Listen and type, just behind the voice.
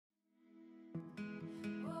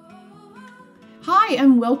Hi,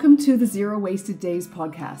 and welcome to the Zero Wasted Days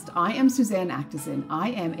podcast. I am Suzanne. I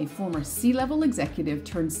am a former C-level executive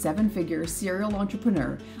turned seven-figure serial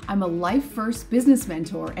entrepreneur. I'm a life-first business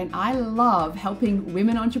mentor, and I love helping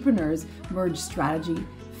women entrepreneurs merge strategy,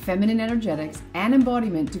 feminine energetics, and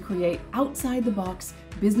embodiment to create outside-the-box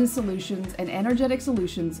business solutions and energetic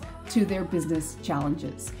solutions to their business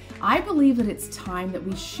challenges. I believe that it's time that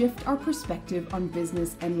we shift our perspective on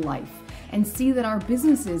business and life and see that our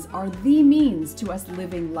businesses are the means to us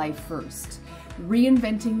living life first.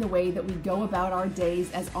 Reinventing the way that we go about our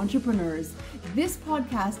days as entrepreneurs, this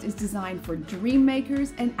podcast is designed for dream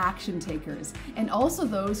makers and action takers, and also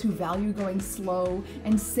those who value going slow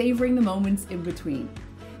and savoring the moments in between.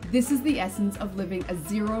 This is the essence of living a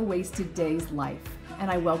zero wasted days life, and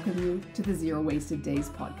I welcome you to the Zero Wasted Days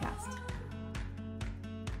podcast.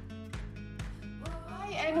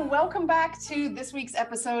 And welcome back to this week's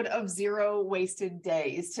episode of Zero Wasted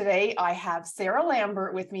Days. Today, I have Sarah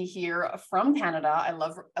Lambert with me here from Canada. I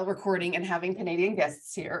love recording and having Canadian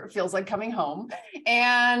guests here. It feels like coming home.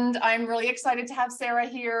 And I'm really excited to have Sarah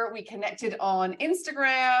here. We connected on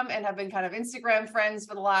Instagram and have been kind of Instagram friends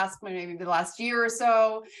for maybe the last year or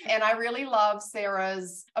so. And I really love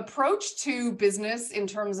Sarah's approach to business in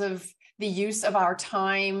terms of the use of our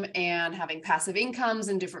time and having passive incomes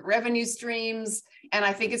and different revenue streams. And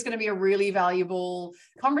I think it's going to be a really valuable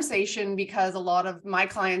conversation because a lot of my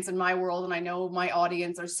clients in my world, and I know my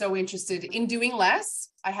audience, are so interested in doing less.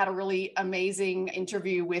 I had a really amazing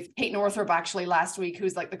interview with Kate Northrup actually last week,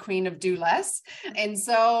 who's like the queen of do less. And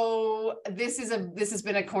so this has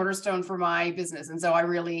been a cornerstone for my business. And so I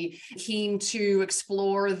really keen to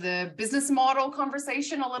explore the business model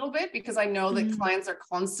conversation a little bit, because I know that clients are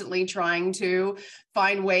constantly trying to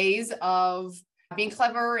find ways of being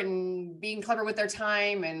clever with their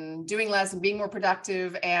time and doing less and being more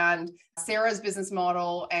productive. And Sarah's business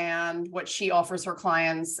model and what she offers her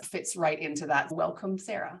clients fits right into that. Welcome,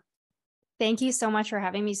 Sarah. Thank you so much for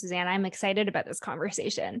having me, Suzanne. I'm excited about this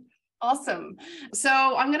conversation. Awesome. So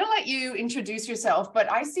I'm going to let you introduce yourself,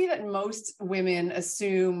 but I see that most women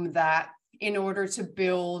assume that in order to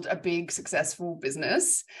build a big, successful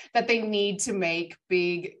business, that they need to make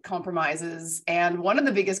big compromises. And one of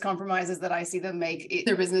the biggest compromises that I see them make in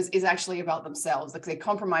their business is actually about themselves. Like they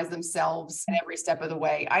compromise themselves every step of the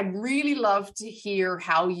way. I'd really love to hear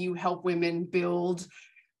how you help women build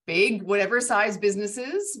big, whatever size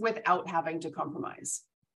businesses without having to compromise.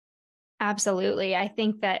 Absolutely. I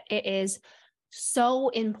think that it is so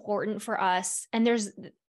important for us. And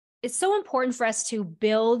it's so important for us to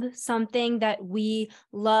build something that we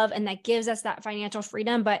love and that gives us that financial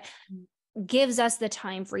freedom, but gives us the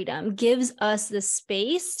time freedom, gives us the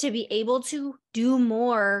space to be able to do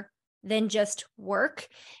more than just work.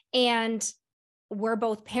 And we're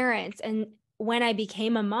both parents. And when I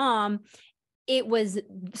became a mom, it was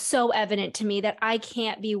so evident to me that I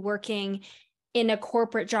can't be working in a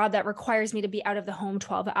corporate job that requires me to be out of the home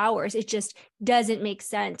 12 hours. It just doesn't make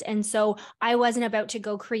sense. And so I wasn't about to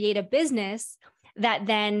go create a business that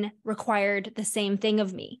then required the same thing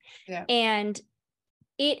of me. Yeah. And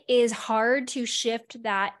it is hard to shift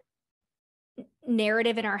that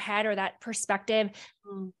narrative in our head or that perspective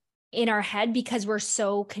in our head because we're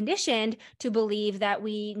so conditioned to believe that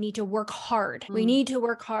we need to work hard. We need to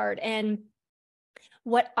work hard. And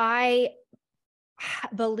what I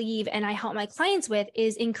believe and I help my clients with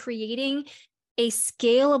is in creating a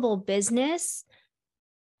scalable business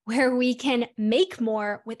where we can make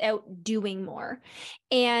more without doing more.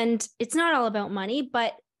 And it's not all about money,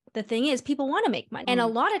 but the thing is people want to make money. And a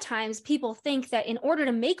lot of times people think that in order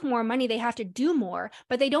to make more money, they have to do more,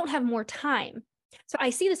 but they don't have more time. So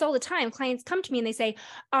I see this all the time. Clients come to me and they say,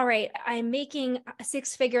 all right, I'm making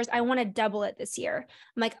six figures. I want to double it this year.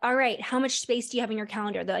 I'm like, all right, how much space do you have in your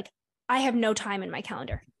calendar? They're like, I have no time in my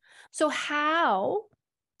calendar. So how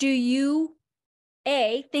do you,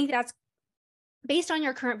 think that's based on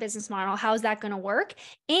your current business model? How is that going to work?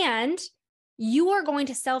 And you are going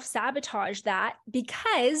to self-sabotage that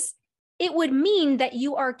because it would mean that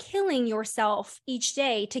you are killing yourself each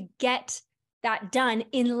day to get that done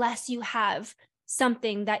unless you have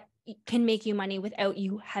something that can make you money without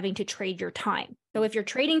you having to trade your time. So if you're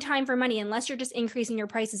trading time for money, unless you're just increasing your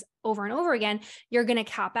prices over and over again, you're going to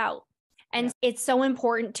cap out. And it's so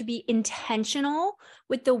important to be intentional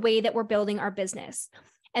with the way that we're building our business.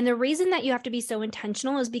 And the reason that you have to be so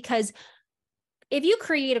intentional is because if you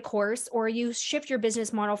create a course or you shift your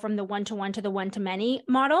business model from the one-to-one to the one-to-many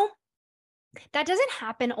model, that doesn't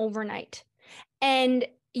happen overnight. And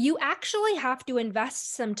you actually have to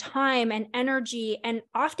invest some time and energy and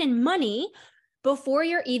often money before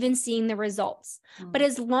you're even seeing the results. But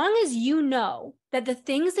as long as you know that the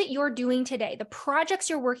things that you're doing today, the projects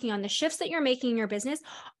you're working on, the shifts that you're making in your business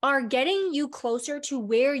are getting you closer to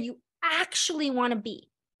where you actually want to be,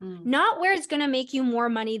 not where it's going to make you more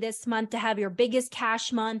money this month to have your biggest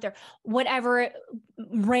cash month or whatever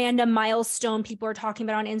random milestone people are talking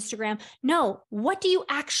about on Instagram. No, what do you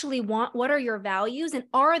actually want? What are your values? And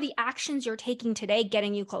are the actions you're taking today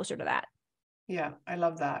getting you closer to that? Yeah, I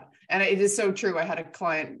love that. And it is so true. I had a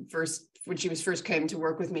client when she first came to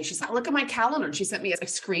work with me, she said, look at my calendar. And she sent me a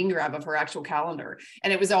screen grab of her actual calendar.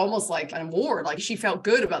 And it was almost like an award. Like she felt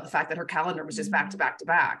good about the fact that her calendar was just back to back to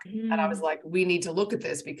back. And I was like, we need to look at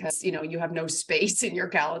this because, you have no space in your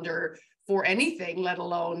calendar for anything, let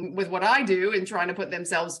alone with what I do and trying to put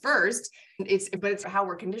themselves first. But it's how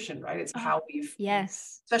we're conditioned, right? It's how we've,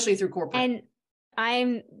 especially through corporate. And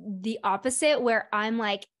I'm the opposite, where I'm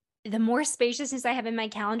like, the more spaciousness I have in my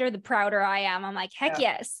calendar, the prouder I am. I'm like, heck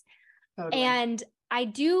yes. Totally. And I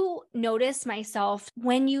do notice myself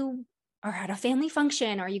when you are at a family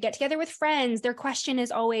function or you get together with friends, their question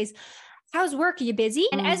is always, how's work? Are you busy?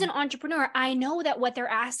 And as an entrepreneur, I know that what they're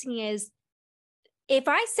asking is, if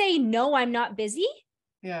I say, no, I'm not busy,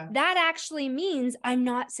 that actually means I'm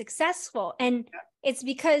not successful. And it's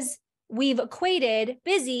because we've equated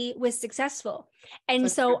busy with successful.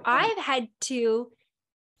 And so I've had to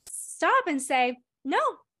stop and say, no,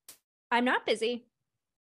 I'm not busy.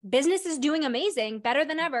 Business is doing amazing, better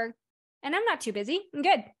than ever. And I'm not too busy. I'm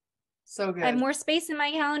good. So good. I have more space in my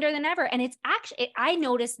calendar than ever. And it's actually, I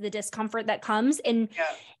notice the discomfort that comes in,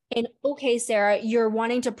 okay, Sarah, you're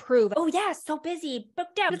wanting to prove, oh yeah, so busy,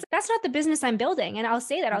 booked out. That's not the business I'm building. And I'll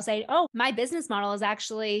say that, I'll say, oh, my business model is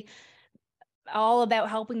actually all about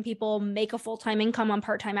helping people make a full-time income on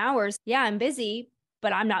part-time hours. Yeah, I'm busy,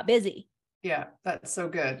 but I'm not busy. Yeah, that's so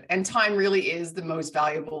good. And time really is the most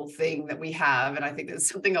valuable thing that we have. And I think that's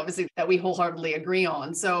something obviously that we wholeheartedly agree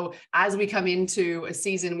on. So as we come into a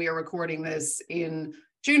season, we are recording this in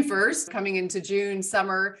June 1st, coming into June,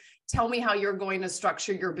 summer. Tell me how you're going to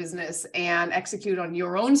structure your business and execute on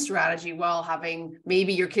your own strategy while having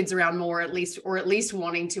maybe your kids around more, at least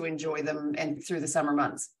wanting to enjoy them and through the summer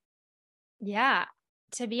months. Yeah.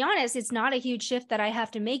 To be honest, it's not a huge shift that I have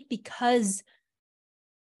to make because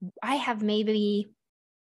I have maybe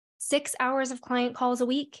 6 hours of client calls a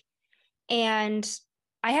week, and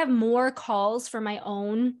I have more calls for my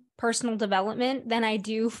own personal development than I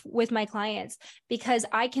do with my clients because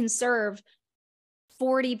I can serve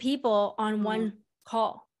 40 people on one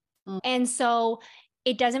call. And so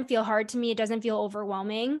it doesn't feel hard to me. It doesn't feel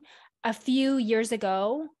overwhelming. A few years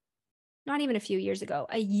ago, not even a few years ago,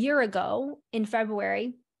 a year ago in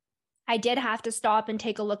February, I did have to stop and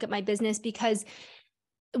take a look at my business because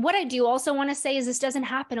what I do also want to say is this doesn't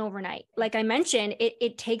happen overnight. Like I mentioned,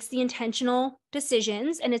 it takes the intentional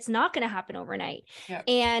decisions and it's not going to happen overnight. Yeah.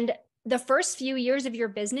 And the first few years of your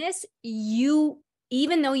business,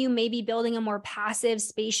 even though you may be building a more passive,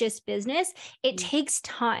 spacious business, it takes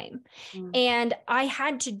time. And I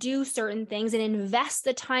had to do certain things and invest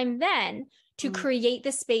the time then to create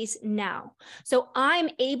the space now. So I'm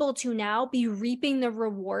able to now be reaping the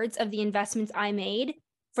rewards of the investments I made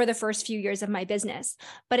for the first few years of my business.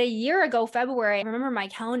 But a year ago, February, I remember my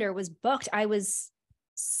calendar was booked. I was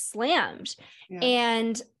slammed. Yeah.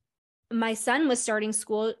 And my son was starting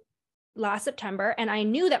school last September. And I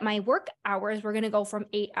knew that my work hours were going to go from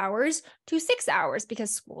 8 hours to 6 hours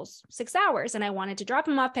because school's 6 hours. And I wanted to drop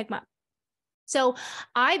him off, pick him up. So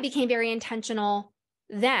I became very intentional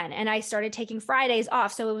then. And I started taking Fridays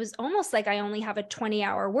off. So it was almost like I only have a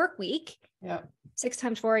 20-hour work week. Yeah. 6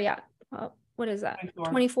 times 4. Yeah. Well, what is that?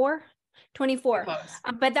 24.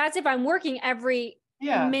 But that's if I'm working every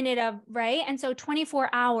minute of, right? And so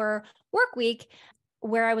 24-hour work week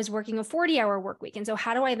where I was working a 40-hour work week. And so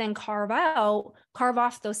how do I then carve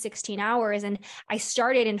off those 16 hours? And I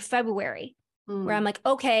started in February where I'm like,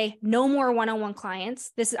 okay, no more one-on-one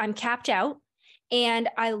clients. I'm capped out. And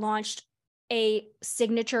I launched a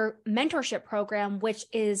signature mentorship program, which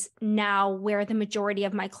is now where the majority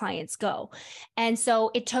of my clients go. And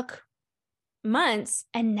so it took months.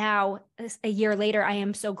 And now a year later, I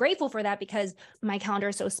am so grateful for that because my calendar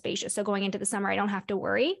is so spacious. So going into the summer, I don't have to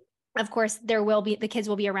worry. Of course, the kids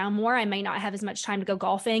will be around more. I may not have as much time to go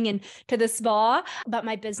golfing and to the spa, but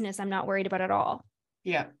my business, I'm not worried about at all.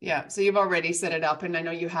 Yeah. Yeah. So you've already set it up and I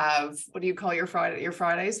know you have, what do you call your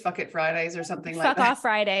Fridays? Fuck it Fridays or something like that. Fuck off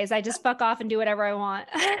Fridays. I just fuck off and do whatever I want.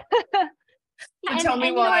 Tell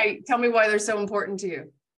me why they're so important to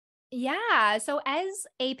you. Yeah. So as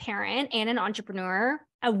a parent and an entrepreneur,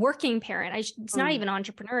 a working parent, it's not even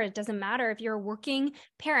entrepreneur. It doesn't matter if you're a working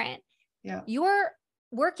parent. Yeah. You're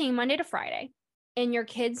working Monday to Friday. and your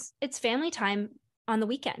kids, it's family time on the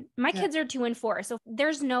weekend. My kids are 2 and 4. So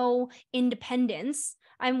there's no independence.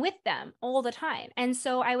 I'm with them all the time. And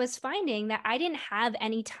so I was finding that I didn't have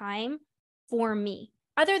any time for me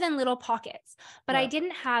other than little pockets, but I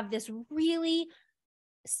didn't have this really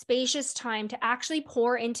spacious time to actually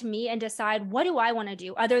pour into me and decide, what do I want to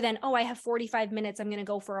do other than, oh, I have 45 minutes. I'm going to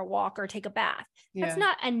go for a walk or take a bath. That's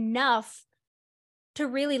not enough to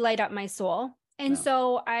really light up my soul. And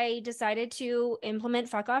so I decided to implement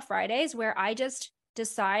Fuck Off Fridays, where I just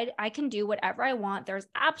decide I can do whatever I want. There's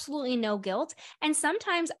absolutely no guilt. And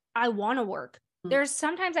sometimes I want to work. There's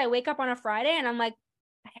sometimes I wake up on a Friday and I'm like,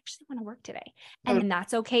 I actually want to work today. And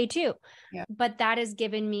that's okay too. But that has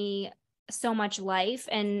given me so much life.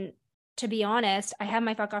 And to be honest, I have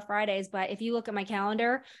my Fuck Off Fridays, but if you look at my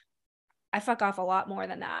calendar, I fuck off a lot more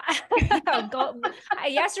than that.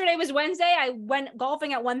 Yesterday was Wednesday. I went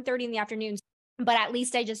golfing at 1:30 in the afternoon, but at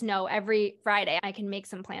least I just know every Friday I can make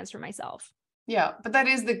some plans for myself. Yeah, but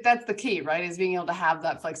that's the key, right? Is being able to have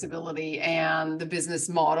that flexibility and the business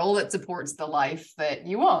model that supports the life that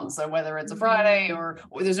you want. So whether it's a Friday or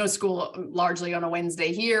there's no school largely on a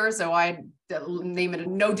Wednesday here, so I name it a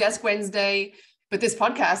no desk Wednesday. But this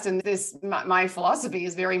podcast and my philosophy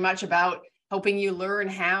is very much about helping you learn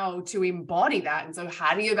how to embody that. And so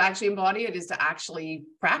how do you actually embody it is to actually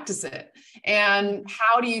practice it. And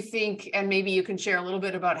how do you think, and maybe you can share a little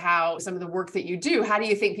bit about how some of the work that you do, how do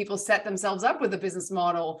you think people set themselves up with a business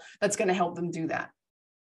model that's going to help them do that?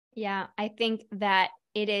 Yeah, I think that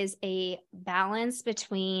it is a balance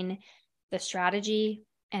between the strategy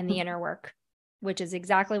and the inner work, which is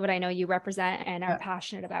exactly what I know you represent and are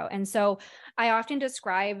passionate about. And so I often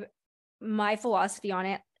describe my philosophy on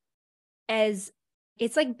it as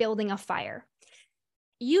it's like building a fire.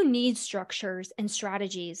 You need structures and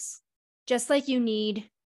strategies, just like you need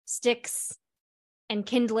sticks and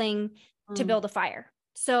kindling to build a fire.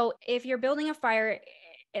 So if you're building a fire,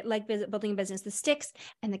 like building a business, the sticks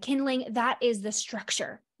and the kindling, that is the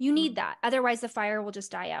structure. You need that. Otherwise, the fire will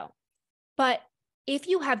just die out. But if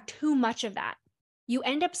you have too much of that, you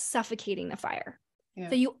end up suffocating the fire.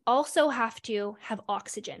 So you also have to have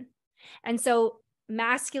oxygen. And so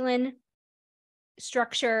masculine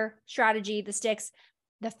structure, strategy, the sticks,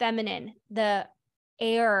 the feminine, the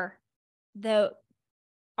air, the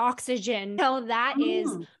oxygen. So that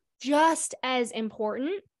is just as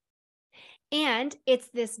important. And it's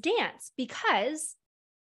this dance because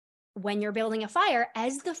when you're building a fire,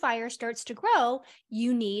 as the fire starts to grow,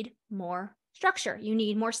 you need more structure. You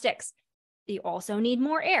need more sticks. You also need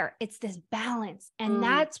more air. It's this balance. And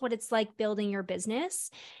that's what it's like building your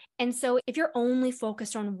business. And so if you're only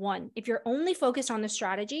focused on one, if you're only focused on the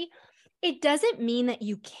strategy, it doesn't mean that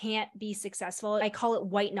you can't be successful. I call it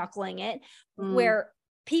white knuckling it, where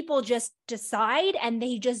people just decide and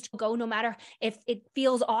they just go no matter if it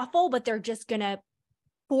feels awful, but they're just going to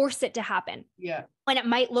force it to happen. Yeah. When it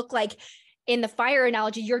might look like in the fire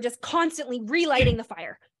analogy, you're just constantly relighting the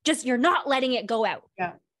fire. Just you're not letting it go out.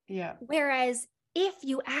 Yeah. Yeah. Whereas if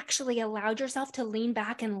you actually allowed yourself to lean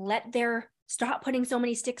back and stop putting so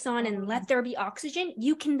many sticks on and let there be oxygen,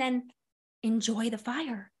 you can then enjoy the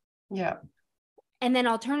fire. Yeah. And then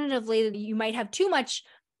alternatively, you might have too much,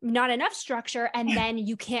 not enough structure, and then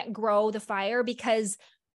you can't grow the fire because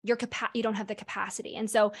you don't have the capacity.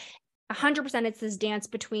 And so 100% it's this dance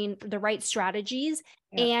between the right strategies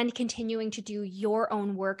and continuing to do your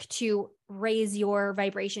own work to raise your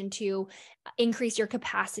vibration, to increase your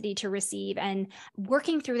capacity to receive, and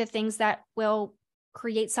working through the things that will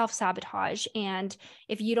create self-sabotage. And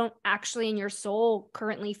if you don't actually in your soul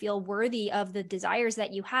currently feel worthy of the desires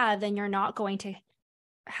that you have, then you're not going to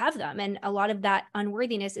have them. And a lot of that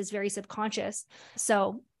unworthiness is very subconscious.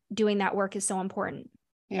 So doing that work is so important.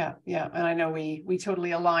 Yeah. Yeah. And I know we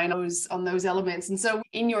totally align on those elements. And so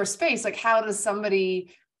in your space, like how does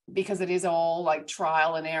somebody, because it is all like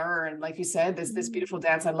trial and error. And like you said, there's this beautiful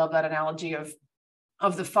dance. I love that analogy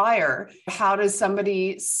of the fire. How does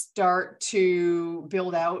somebody start to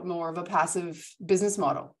build out more of a passive business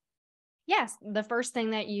model? Yes. The first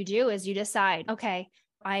thing that you do is you decide, okay,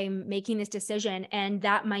 I'm making this decision. And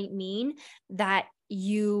that might mean that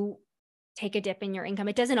you take a dip in your income.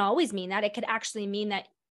 It doesn't always mean that. It could actually mean that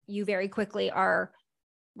you very quickly are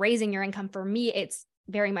raising your income. For me, it's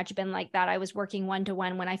very much been like that. I was working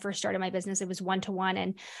one-to-one when I first started my business. It was one-to-one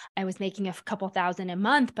and I was making a couple thousand a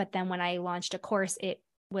month. But then when I launched a course, it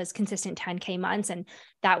was consistent 10K months. And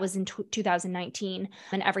that was in 2019.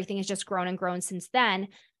 And everything has just grown and grown since then.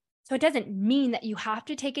 So it doesn't mean that you have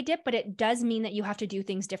to take a dip, but it does mean that you have to do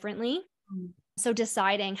things differently. So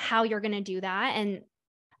deciding how you're going to do that. And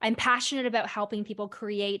I'm passionate about helping people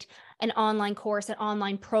create an online course, an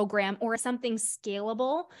online program, or something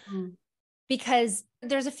scalable, because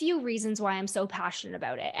there's a few reasons why I'm so passionate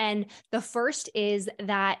about it. And the first is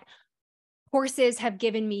that courses have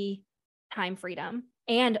given me time freedom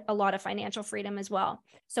and a lot of financial freedom as well.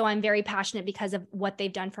 So I'm very passionate because of what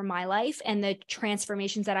they've done for my life and the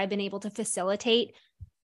transformations that I've been able to facilitate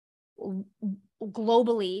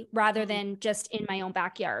globally rather than just in my own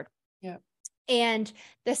backyard. Yeah. And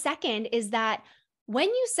the second is that when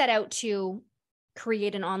you set out to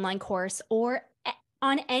create an online course or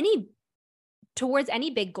towards any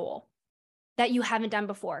big goal that you haven't done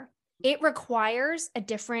before, it requires a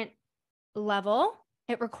different level.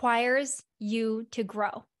 It requires you to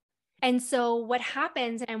grow. And so what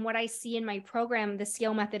happens, and what I see in my program, the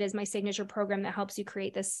Scale Method is my signature program that helps you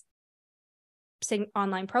create this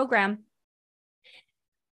online program.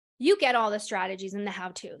 You get all the strategies and the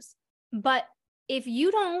how-tos. But if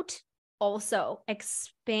you don't also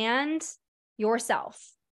expand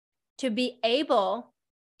yourself to be able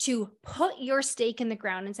to put your stake in the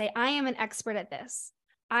ground and say, I am an expert at this,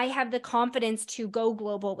 I have the confidence to go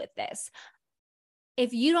global with this.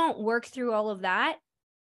 If you don't work through all of that,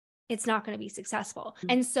 it's not going to be successful.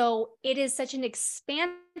 And so it is such an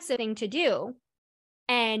expansive thing to do.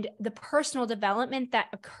 And the personal development that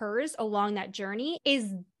occurs along that journey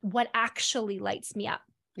is what actually lights me up.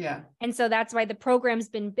 Yeah. And so that's why the program's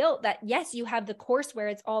been built, that yes, you have the course where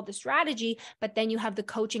it's all the strategy, but then you have the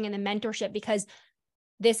coaching and the mentorship, because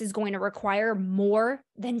this is going to require more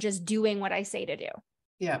than just doing what I say to do.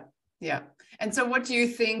 Yeah. Yeah. And so what do you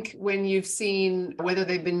think when you've seen, whether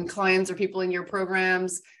they've been clients or people in your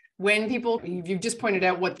programs, when people, you've just pointed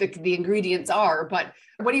out what the ingredients are, but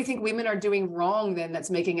what do you think women are doing wrong then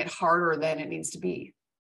that's making it harder than it needs to be?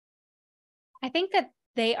 I think that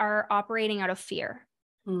they are operating out of fear.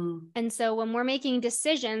 And so when we're making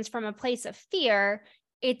decisions from a place of fear,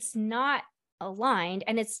 it's not aligned,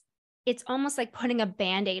 and it's almost like putting a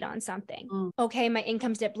Band-Aid on something. Okay, my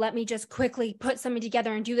income's dipped. Let me just quickly put something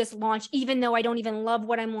together and do this launch, even though I don't even love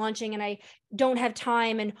what I'm launching and I don't have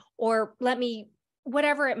time, or let me,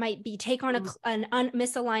 whatever it might be, take on an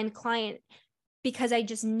misaligned client because I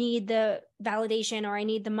just need the validation or I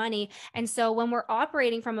need the money. And so when we're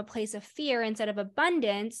operating from a place of fear instead of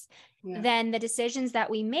abundance, then the decisions that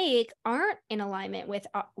we make aren't in alignment with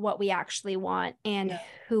what we actually want and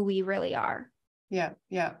who we really are. Yeah.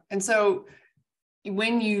 Yeah. And so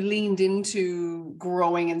when you leaned into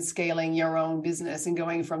growing and scaling your own business and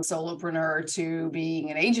going from solopreneur to being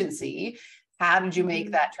an agency, how did you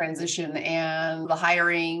make that transition and the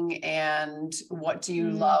hiring, and what do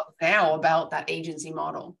you love now about that agency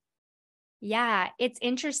model? Yeah, it's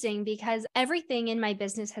interesting because everything in my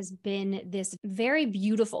business has been this very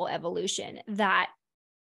beautiful evolution that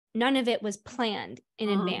none of it was planned in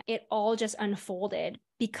advance. It all just unfolded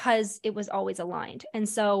because it was always aligned. And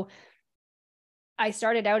so I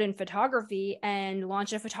started out in photography and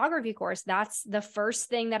launched a photography course. That's the first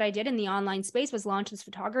thing that I did in the online space, was launch this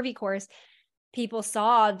photography course. People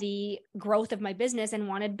saw the growth of my business and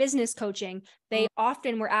wanted business coaching. They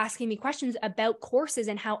often were asking me questions about courses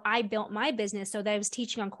and how I built my business so that I was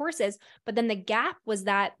teaching on courses. But then the gap was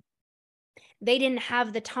that they didn't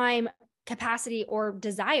have the time, capacity, or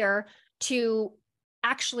desire to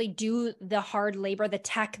actually do the hard labor, the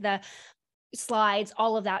tech, the slides,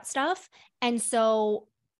 all of that stuff. And so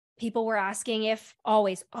people were asking if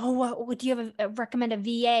always, do you have recommend a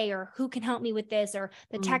VA, or who can help me with this, or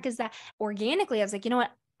the tech is that. Organically, I was like, you know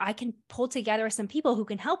what? I can pull together some people who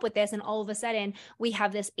can help with this. And all of a sudden we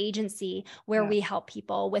have this agency where we help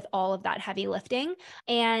people with all of that heavy lifting.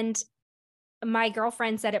 And my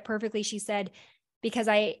girlfriend said it perfectly. She said, because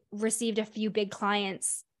I received a few big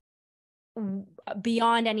clients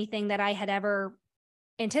beyond anything that I had ever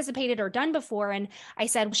anticipated or done before. And I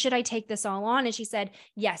said, should I take this all on? And she said,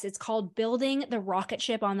 yes, it's called building the rocket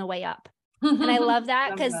ship on the way up. And I love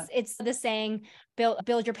that because it's the saying,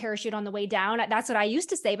 build your parachute on the way down. That's what I used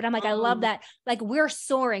to say, but I'm like, I love that. Like, we're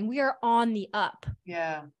soaring, we are on the up.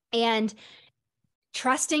 Yeah. And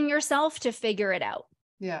trusting yourself to figure it out.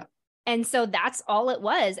 Yeah. And so that's all it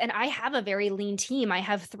was. And I have a very lean team. I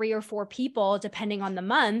have 3 or 4 people, depending on the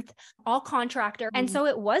month, all contractor. And so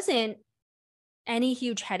it wasn't any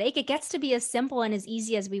huge headache. It gets to be as simple and as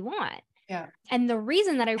easy as we want. Yeah. And the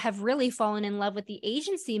reason that I have really fallen in love with the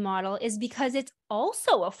agency model is because it's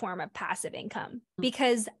also a form of passive income,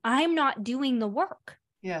 because I'm not doing the work.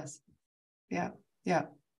 Yes. Yeah. Yeah.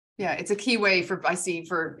 Yeah. It's a key way I see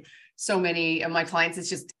for so many of my clients.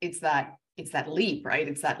 It's it's that leap, right?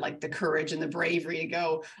 It's that like the courage and the bravery to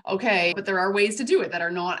go, okay, but there are ways to do it that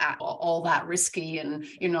are not all that risky, and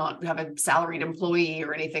you're not have a salaried employee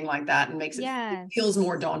or anything like that, and makes it feels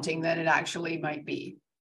more daunting than it actually might be.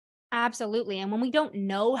 Absolutely. And when we don't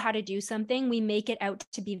know how to do something, we make it out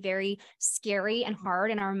to be very scary and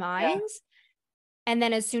hard in our minds. And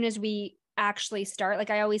then as soon as we actually start, like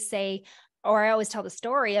I always say, or I always tell the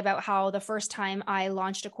story about how the first time I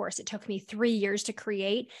launched a course, it took me 3 years to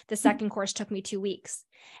create. The second course took me 2 weeks.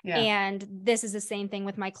 And this is the same thing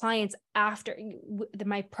with my clients after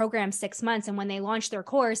my program 6 months. And when they launch their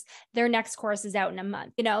course, their next course is out in a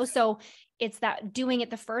month, so it's that doing it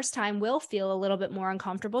the first time will feel a little bit more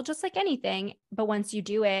uncomfortable, just like anything. But once you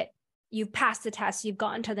do it, you've passed the test, you've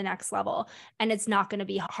gotten to the next level, and it's not going to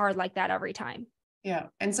be hard like that every time. Yeah.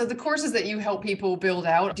 And so the courses that you help people build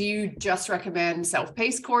out, do you just recommend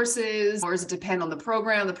self-paced courses, or does it depend on the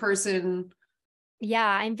program, the person? Yeah,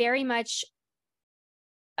 I'm very much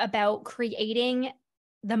about creating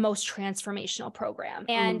the most transformational program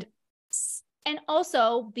and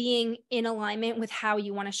also being in alignment with how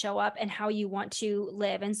you want to show up and how you want to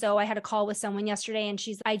live. And so I had a call with someone yesterday and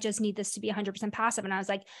I just need this to be 100% passive. And I was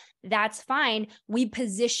like, that's fine. We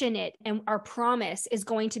position it and our promise is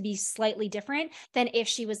going to be slightly different than if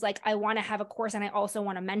she was like, I want to have a course and I also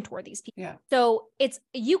want to mentor these people. Yeah. So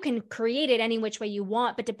you can create it any which way you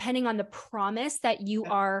want, but depending on the promise that you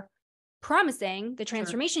are promising, the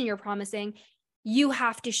transformation you're promising, you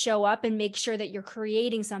have to show up and make sure that you're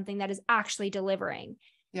creating something that is actually delivering.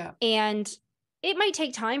 Yeah. And it might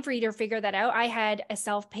take time for you to figure that out. I had a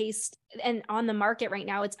self-paced, and on the market right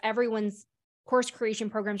now, it's everyone's course creation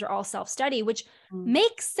programs are all self-study, which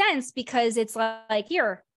makes sense because it's like,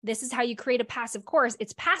 here, this is how you create a passive course.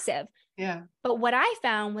 It's passive. Yeah. But what I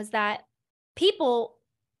found was that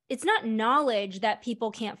it's not knowledge that people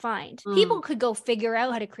can't find. People could go figure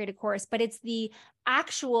out how to create a course, but it's the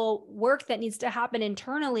actual work that needs to happen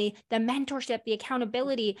internally, the mentorship, the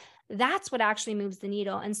accountability. That's what actually moves the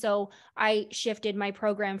needle. And so I shifted my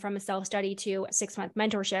program from a self-study to a 6-month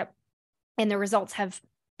mentorship, and the results have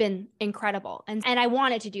been incredible. And I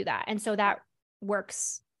wanted to do that. And so that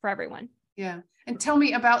works for everyone. Yeah. And tell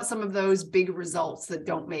me about some of those big results that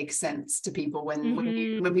don't make sense to people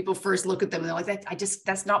when people first look at them and they're like,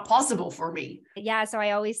 that's not possible for me. Yeah. So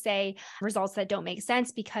I always say results that don't make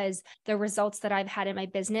sense because the results that I've had in my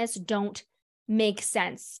business don't make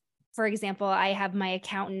sense. For example, I have my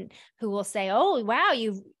accountant who will say, oh, wow,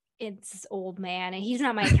 it's this old man, and he's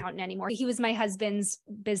not my accountant anymore. He was my husband's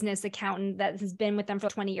business accountant that has been with them for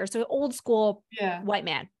 20 years. So old school white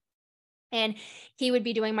man. And he would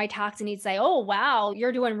be doing my tax and he'd say, oh, wow,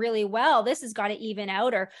 you're doing really well. This has got to even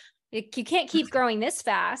out, or you can't keep growing this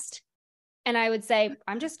fast. And I would say,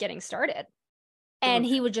 I'm just getting started. And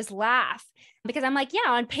he would just laugh because I'm like, yeah,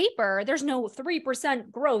 on paper, there's no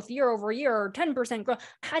 3% growth year over year or 10% growth.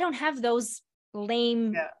 I don't have those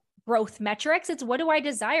lame growth metrics. It's what do I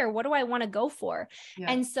desire? What do I want to go for?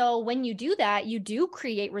 Yeah. And so when you do that, you do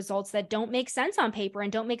create results that don't make sense on paper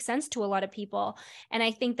and don't make sense to a lot of people. And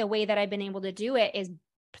I think the way that I've been able to do it is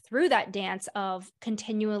through that dance of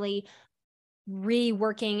continually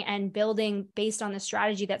reworking and building based on the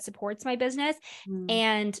strategy that supports my business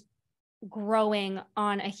and growing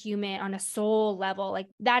on a soul level. Like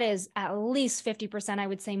that is at least 50%, I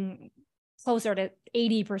would say closer to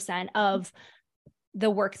 80% of the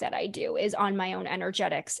work that I do is on my own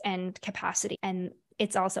energetics and capacity. And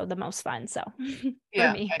it's also the most fun. So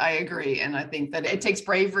yeah, I agree. And I think that it takes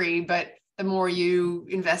bravery, but the more you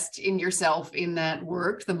invest in yourself in that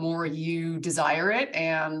work, the more you desire it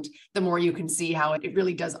and the more you can see how it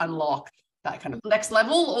really does unlock that kind of next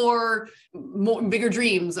level or more bigger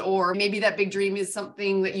dreams, or maybe that big dream is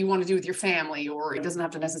something that you want to do with your family, or it doesn't have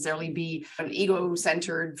to necessarily be an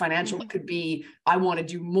ego-centered financial. It could be, I want to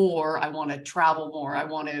do more. I want to travel more. I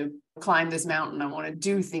want to climb this mountain. I want to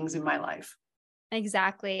do things in my life.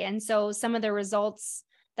 Exactly. And so some of the results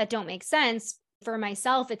that don't make sense for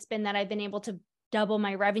myself, it's been that I've been able to double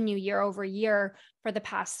my revenue year over year for the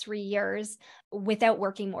past 3 years without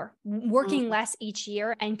working less each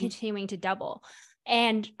year and continuing to double.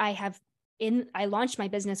 And I launched my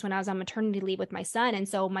business when I was on maternity leave with my son. And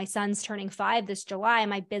so my son's turning 5 this July.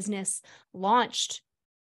 My business launched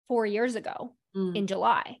 4 years ago in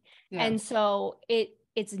July. Yeah. And so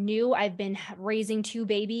it's new. I've been raising 2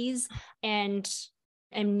 babies and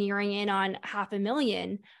am nearing in on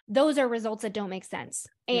 $500,000. Those are results that don't make sense.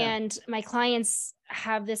 Yeah. And my clients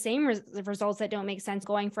have the same results that don't make sense,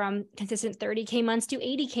 going from consistent 30K months to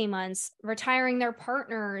 80K months, retiring their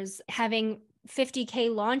partners, having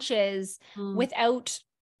 50K launches without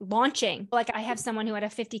launching. Like I have someone who had a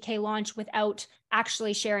 50K launch without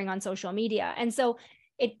actually sharing on social media. And so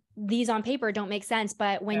these on paper don't make sense,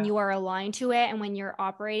 but when you are aligned to it and when you're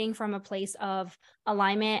operating from a place of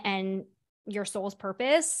alignment and your soul's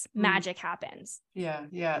purpose, magic happens. Yeah.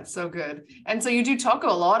 Yeah. It's so good. And so you do talk a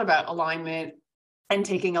lot about alignment and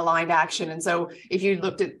taking aligned action. And so if you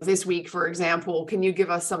looked at this week, for example, can you give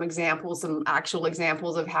us some examples, some actual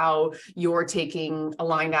examples of how you're taking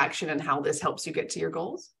aligned action and how this helps you get to your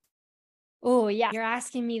goals? Oh, yeah. You're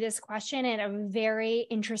asking me this question at a very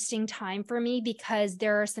interesting time for me because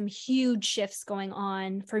there are some huge shifts going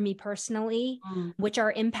on for me personally, which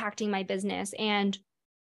are impacting my business. And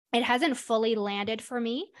it hasn't fully landed for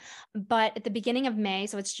me, but at the beginning of May,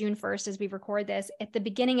 so it's June 1st as we record this, at the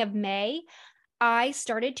beginning of May, I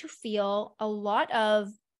started to feel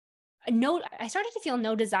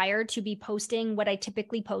no desire to be posting what I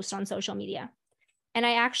typically post on social media. And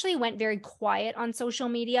I actually went very quiet on social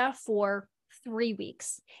media for 3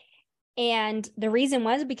 weeks. And the reason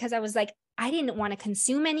was because I was like, I didn't want to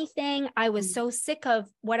consume anything. I was so sick of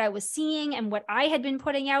what I was seeing and what I had been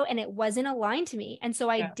putting out, and it wasn't aligned to me. And so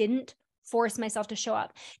I didn't force myself to show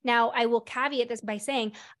up. Now, I will caveat this by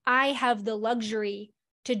saying I have the luxury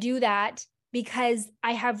to do that because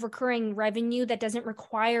I have recurring revenue that doesn't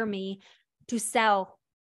require me to sell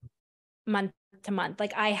month to month.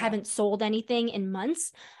 Like I haven't sold anything in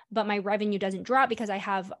months, but my revenue doesn't drop because I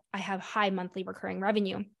have high monthly recurring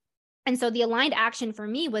revenue. And so the aligned action for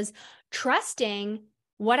me was trusting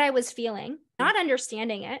what I was feeling, not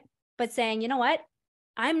understanding it, but saying, you know what?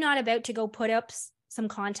 I'm not about to go put up some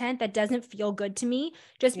content that doesn't feel good to me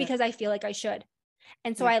just because I feel like I should.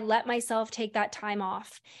 And so I let myself take that time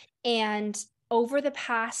off. And over the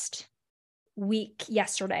past week,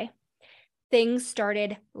 yesterday, things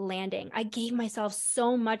started landing. I gave myself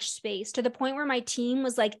so much space to the point where my team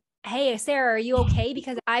was like, hey, Sarah, are you okay?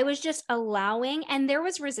 Because I was just allowing, and there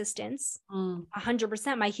was resistance,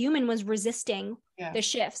 100%. My human was resisting the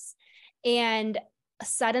shifts. And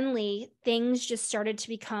suddenly things just started to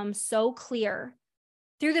become so clear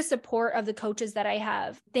through the support of the coaches that I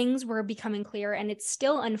have. Things were becoming clear and it's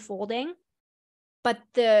still unfolding, but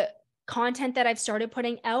the content that I've started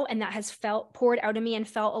putting out and that has felt poured out of me and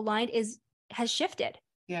felt aligned has shifted.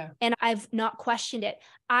 Yeah. And I've not questioned it.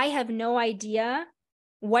 I have no idea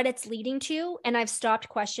what it's leading to, and I've stopped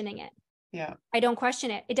questioning it. Yeah. I don't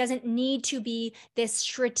question it. It doesn't need to be this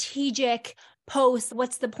strategic post.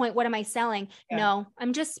 What's the point? What am I selling? Yeah. No,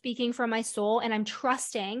 I'm just speaking from my soul, and I'm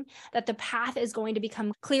trusting that the path is going to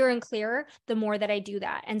become clearer and clearer the more that I do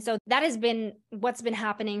that. And so that has been what's been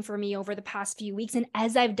happening for me over the past few weeks. And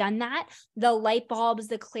as I've done that, the light bulbs,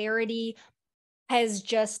 the clarity has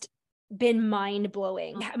just been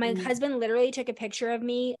mind-blowing. My husband literally took a picture of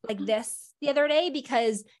me like this the other day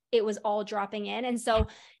because it was all dropping in. And so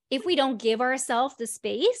if we don't give ourselves the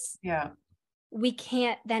space, we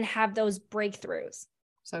can't then have those breakthroughs.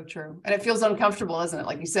 So true. And it feels uncomfortable, isn't it?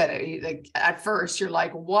 Like you said, like at first you're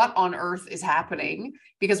like, what on earth is happening?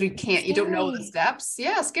 Because you don't know the steps.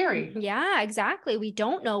 Yeah. Scary. Yeah, exactly. We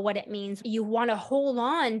don't know what it means. You want to hold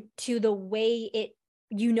on to the way it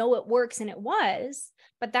works, and it was,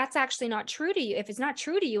 but that's actually not true to you. If it's not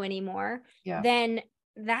true to you anymore, then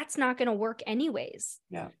that's not going to work anyways.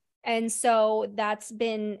 Yeah. And so that's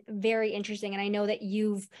been very interesting. And I know that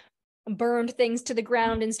you've burned things to the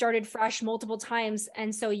ground and started fresh multiple times.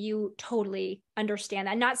 And so you totally understand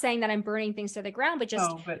that. I'm not saying that I'm burning things to the ground, but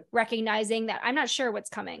just recognizing that I'm not sure what's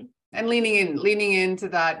coming. And leaning into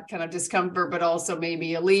that kind of discomfort, but also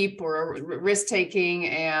maybe a leap or a risk taking.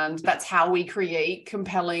 And that's how we create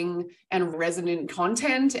compelling and resonant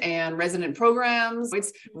content and resonant programs.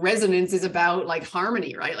 Resonance is about like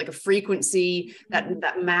harmony, right? Like a frequency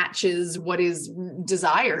that matches what is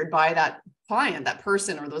desired by that client, that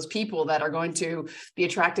person, or those people that are going to be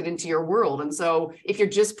attracted into your world. And so if you're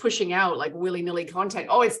just pushing out like willy-nilly content,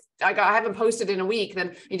 I haven't posted in a week,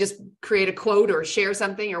 then you just create a quote or share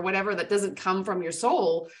something or whatever that doesn't come from your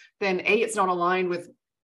soul, then it's not aligned with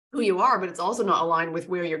who you are, but it's also not aligned with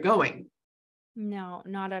where you're going. No,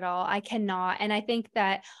 not at all. I cannot. And I think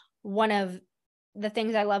that one of the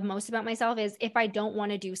things I love most about myself is if I don't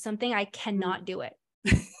want to do something, I cannot do it.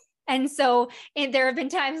 And so there have been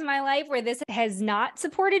times in my life where this has not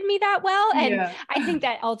supported me that well. And I think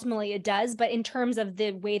that ultimately it does. But in terms of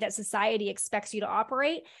the way that society expects you to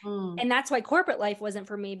operate, and that's why corporate life wasn't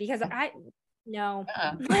for me, because like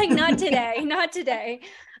not today.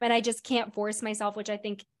 And I just can't force myself, which I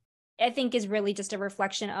think is really just a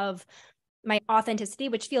reflection of my authenticity,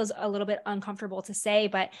 which feels a little bit uncomfortable to say,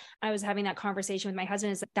 but I was having that conversation with my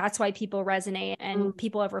husband. Is that's why people resonate, and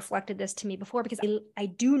people have reflected this to me before, because I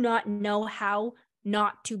do not know how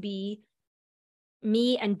not to be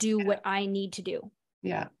me and do what I need to do.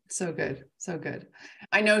 Yeah. So good. So good.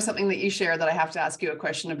 I know something that you share that I have to ask you a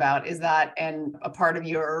question about is that, and a part of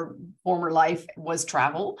your former life was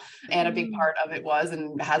travel, and a big part of it was,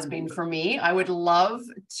 and has been for me. I would love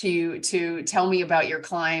to tell me about your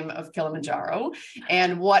climb of Kilimanjaro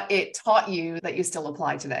and what it taught you that you still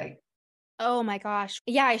apply today. Oh my gosh.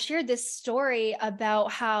 Yeah, I shared this story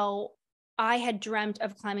about how I had dreamt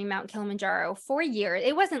of climbing Mount Kilimanjaro for years.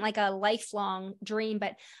 It wasn't like a lifelong dream,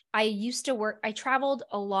 but I traveled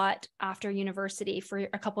a lot after university for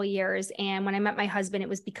a couple of years. And when I met my husband, it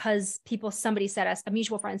was because a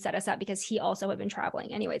mutual friend set us up because he also had been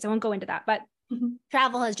traveling. Anyways, I won't go into that, but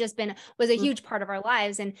travel was a huge part of our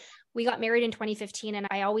lives. And we got married in 2015. And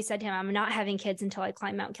I always said to him, I'm not having kids until I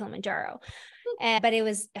climb Mount Kilimanjaro. But it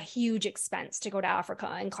was a huge expense to go to Africa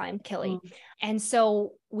and climb Kili. And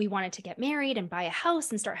so we wanted to get married and buy a house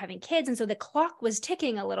and start having kids. And so the clock was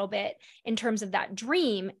ticking a little bit in terms of that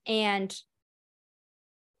dream. And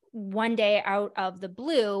one day, out of the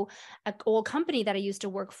blue, an old company that I used to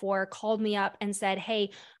work for called me up and said,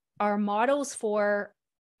 hey, our models for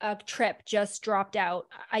a trip just dropped out.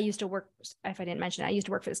 I used to work, if I didn't mention it, I used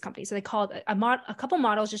to work for this company. So they called a couple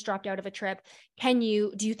models just dropped out of a trip. Do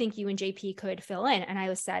you think you and JP could fill in? And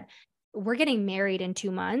I said, we're getting married in 2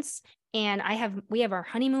 months. And we have our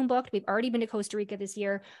honeymoon booked. We've already been to Costa Rica this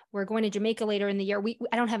year. We're going to Jamaica later in the year.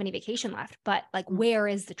 I don't have any vacation left, but like, where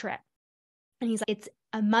is the trip? And he's like, it's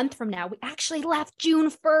a month from now. We actually left June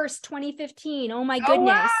 1st, 2015. Oh my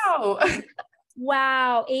goodness. Oh, wow.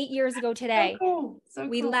 Wow. 8 years ago today. So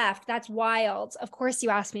we cool. left. That's wild. Of course you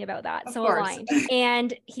asked me about that. Of so course. Aligned.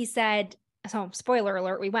 And he said, so spoiler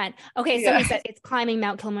alert, we went. Okay. So he said, it's climbing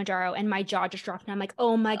Mount Kilimanjaro, and my jaw just dropped. And I'm like,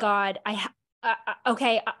 oh my God,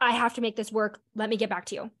 okay, I have to make this work. Let me get back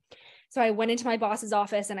to you. So I went into my boss's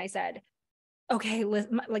office and I said, okay,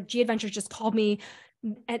 like G Adventures just called me.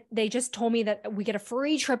 And they just told me that we get a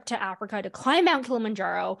free trip to Africa to climb Mount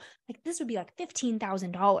Kilimanjaro. Like, this would be like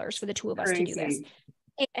 $15,000 for the two of us to do this.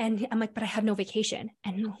 And I'm like, but I have no vacation.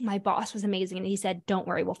 And my boss was amazing. And he said, don't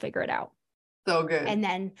worry, we'll figure it out. So good. And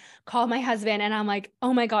then called my husband and I'm like,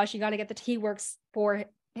 oh my gosh, you got to get he works for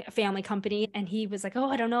a family company. And he was like, oh,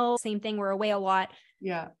 I don't know. Same thing. We're away a lot.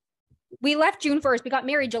 Yeah. We left June 1st. We got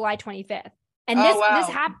married July 25th. And this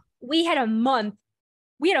happened. We had a month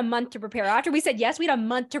to prepare. After we said yes, we had a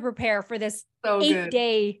month to prepare for this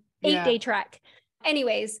 8-day trek.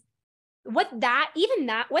 Anyways, what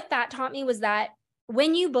that taught me was that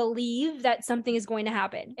when you believe that something is going to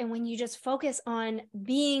happen, and when you just focus on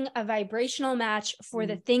being a vibrational match for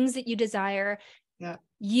the things that you desire,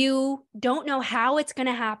 you don't know how it's going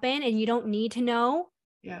to happen, and you don't need to know.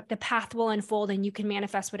 The path will unfold and you can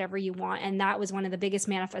manifest whatever you want. And that was one of the biggest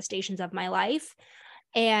manifestations of my life.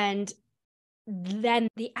 And then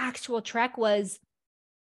the actual trek was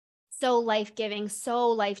so life-giving, so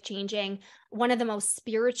life-changing. One of the most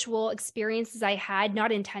spiritual experiences I had,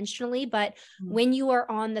 not intentionally, but when you are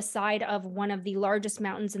on the side of one of the largest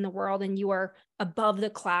mountains in the world and you are above the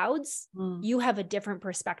clouds, you have a different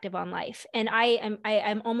perspective on life. And I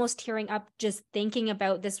am almost tearing up just thinking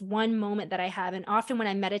about this one moment that I have. And often when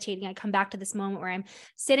I'm meditating, I come back to this moment where I'm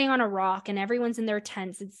sitting on a rock and everyone's in their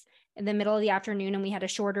tents. It's in the middle of the afternoon and we had a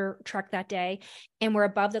shorter trek that day and we're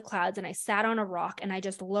above the clouds, and I sat on a rock and I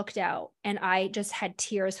just looked out and I just had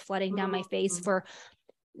tears flooding down my face for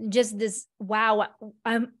just this, wow,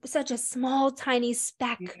 I'm such a small, tiny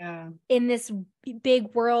speck in this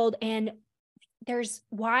big world. And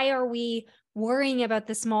why are we worrying about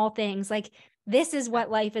the small things? Like, this is what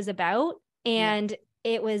life is about. And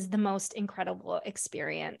it was the most incredible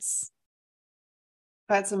experience.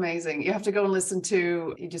 That's amazing. You have to go and listen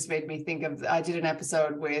to, you just made me think of, I did an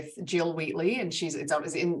episode with Jill Wheatley, and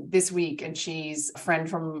it's in this week, and she's a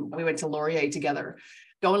friend we went to Laurier together.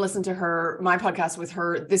 Go and listen to my podcast with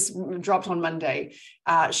her. This dropped on Monday.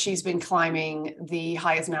 She's been climbing the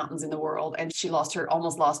highest mountains in the world, and she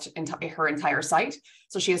almost lost her entire sight.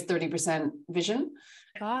 So she has 30% vision.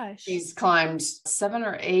 Gosh. She's climbed 7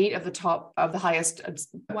 or 8 of the top of the highest.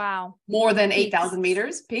 Wow. More than 8,000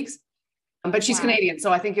 meters peaks. But she's Canadian,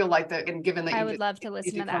 so I think you'll like that. And given that I would love to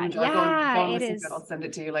listen to that. Go and listen to it. I'll send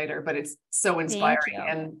it to you later. But it's so inspiring,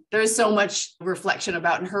 and there's so much reflection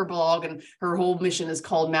about in her blog, and her whole mission is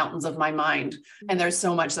called Mountains of My Mind. And there's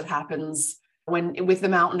so much that happens when with the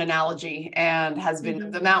mountain analogy, and has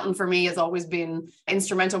been the mountain for me has always been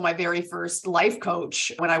instrumental. My very first life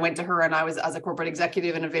coach, when I went to her and I was as a corporate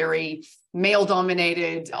executive in a very male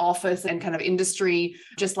dominated office and kind of industry,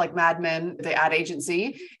 just like Mad Men, the ad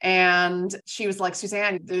agency. And she was like,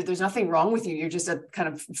 Suzanne, there's nothing wrong with you. You're just kind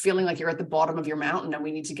of feeling like you're at the bottom of your mountain, and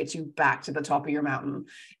we need to get you back to the top of your mountain.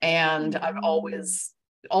 And I've always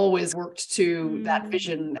worked to that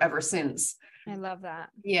vision ever since. I love that.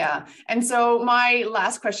 Yeah. And so my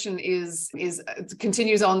last question is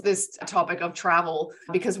continues on this topic of travel,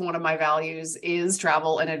 because one of my values is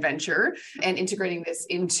travel and adventure, and integrating this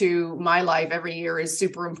into my life every year is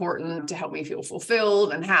super important to help me feel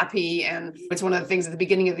fulfilled and happy. And it's one of the things at the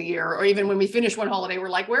beginning of the year, or even when we finish one holiday, we're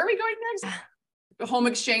like, where are we going next? Home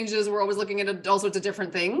exchanges, we're always looking at all sorts of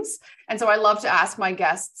different things. And so I love to ask my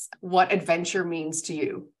guests what adventure means to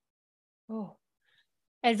you. Oh,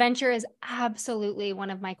 adventure is absolutely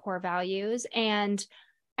one of my core values. And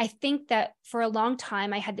I think that for a long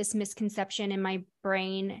time, I had this misconception in my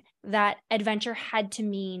brain that adventure had to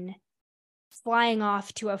mean flying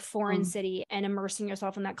off to a foreign city and immersing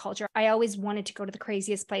yourself in that culture. I always wanted to go to the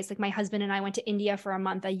craziest place. Like my husband and I went to India for a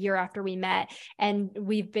month, a year after we met, and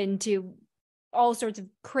we've been to all sorts of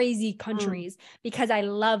crazy countries because I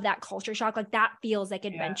love that culture shock. Like that feels like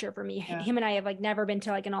adventure for me. Him and I have like never been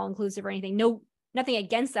to like an all-inclusive or anything. No, nothing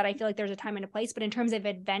against that. I feel like there's a time and a place, but in terms of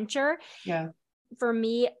adventure, for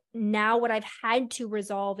me now, what I've had to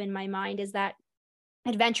resolve in my mind is that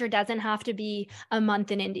adventure doesn't have to be a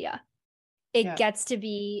month in India. It gets to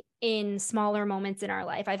be in smaller moments in our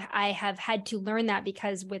life. I have had to learn that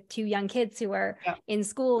because with two young kids who are in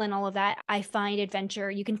school and all of that, I find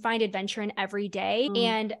adventure. You can find adventure in every day.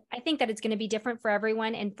 And I think that it's going to be different for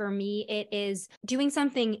everyone. And for me, it is doing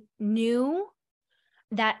something new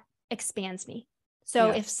that expands me. So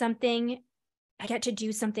if I get to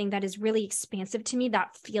do something that is really expansive to me,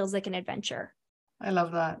 that feels like an adventure. I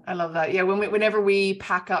love that. I love that. Yeah. Whenever we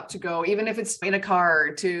pack up to go, even if it's in a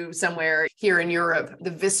car to somewhere here in Europe,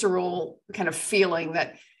 the visceral kind of feeling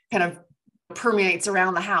that kind of permeates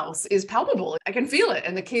around the house is palpable. I can feel it,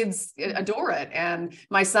 and the kids adore it. And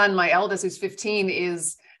my son, my eldest, who's 15,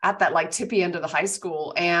 is at that like tippy end of the high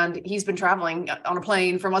school. And he's been traveling on a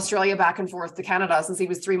plane from Australia back and forth to Canada since he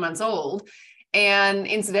was 3 months old. And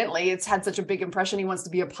incidentally, it's had such a big impression. He wants to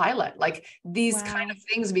be a pilot. Like these kind of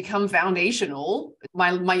things become foundational.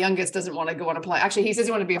 My youngest doesn't want to go on a plane. Actually, he says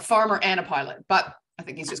he wants to be a farmer and a pilot, but I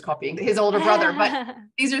think he's just copying his older brother. But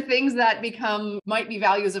these are things that might be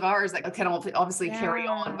values of ours that can obviously carry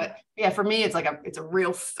on. But yeah, for me, it's a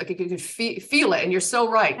real, like you can feel it. And you're so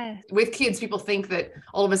right. With kids, people think that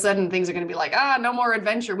all of a sudden things are going to be like, no more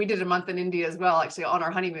adventure. We did a month in India as well, actually, on our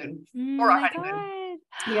honeymoon or our honeymoon. God.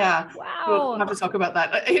 Yeah. Wow. We'll have to talk about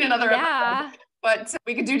that in another episode. But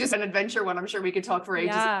we could do just an adventure one. I'm sure we could talk for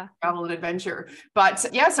ages about travel and adventure. But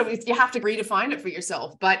yeah, so you have to redefine it for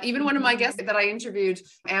yourself. But even one of my guests that I interviewed,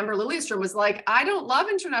 Amber Lillystrom, was like, I don't love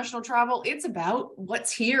international travel. It's about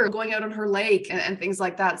what's here, going out on her lake and things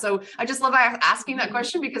like that. So I just love asking that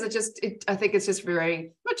question, because I think it's just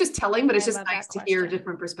very, not just telling, but it's just nice to hear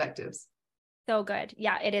different perspectives. So good.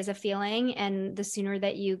 Yeah, it is a feeling. And the sooner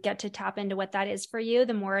that you get to tap into what that is for you,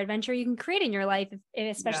 the more adventure you can create in your life,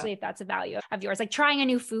 especially if that's a value of yours. Like trying a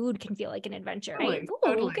new food can feel like an adventure. Totally, right? Ooh,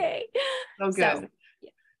 totally. Okay. So good.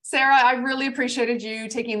 Sarah, I really appreciated you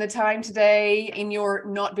taking the time today in your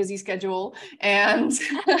not busy schedule. And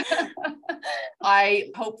I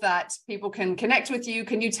hope that people can connect with you.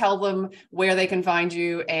 Can you tell them where they can find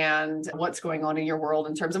you and what's going on in your world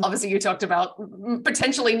in terms of, obviously you talked about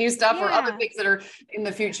potentially new stuff or other things that are in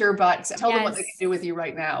the future, but tell them what they can do with you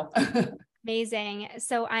right now. Amazing.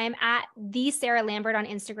 So I'm at the Sarah Lambert on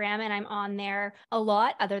Instagram, and I'm on there a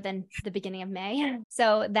lot other than the beginning of May.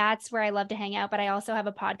 So that's where I love to hang out. But I also have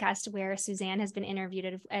a podcast where Suzanne has been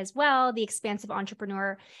interviewed as well, The Expansive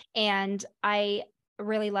Entrepreneur. And I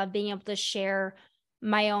really love being able to share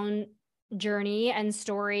my own journey and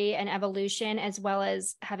story and evolution, as well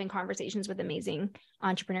as having conversations with amazing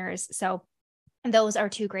entrepreneurs. So those are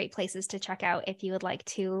two great places to check out if you would like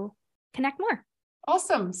to connect more.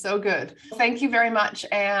 Awesome. So good. Thank you very much.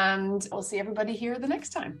 And we'll see everybody here the next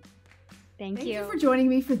time. Thank you for joining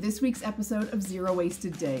me for this week's episode of Zero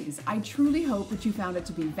Wasted Days. I truly hope that you found it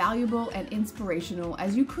to be valuable and inspirational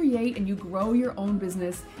as you create and you grow your own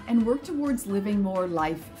business and work towards living more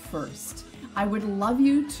life first. I would love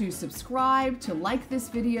you to subscribe, to like this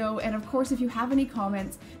video, and of course, if you have any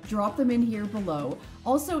comments, drop them in here below.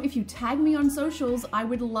 Also, if you tag me on socials, I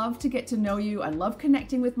would love to get to know you. I love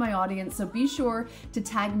connecting with my audience, so be sure to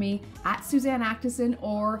tag me at Suzanne Actison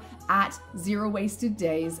or at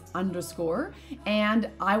 @0wasteddays_, and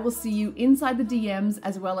I will see you inside the DMs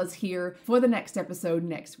as well as here for the next episode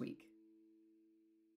next week.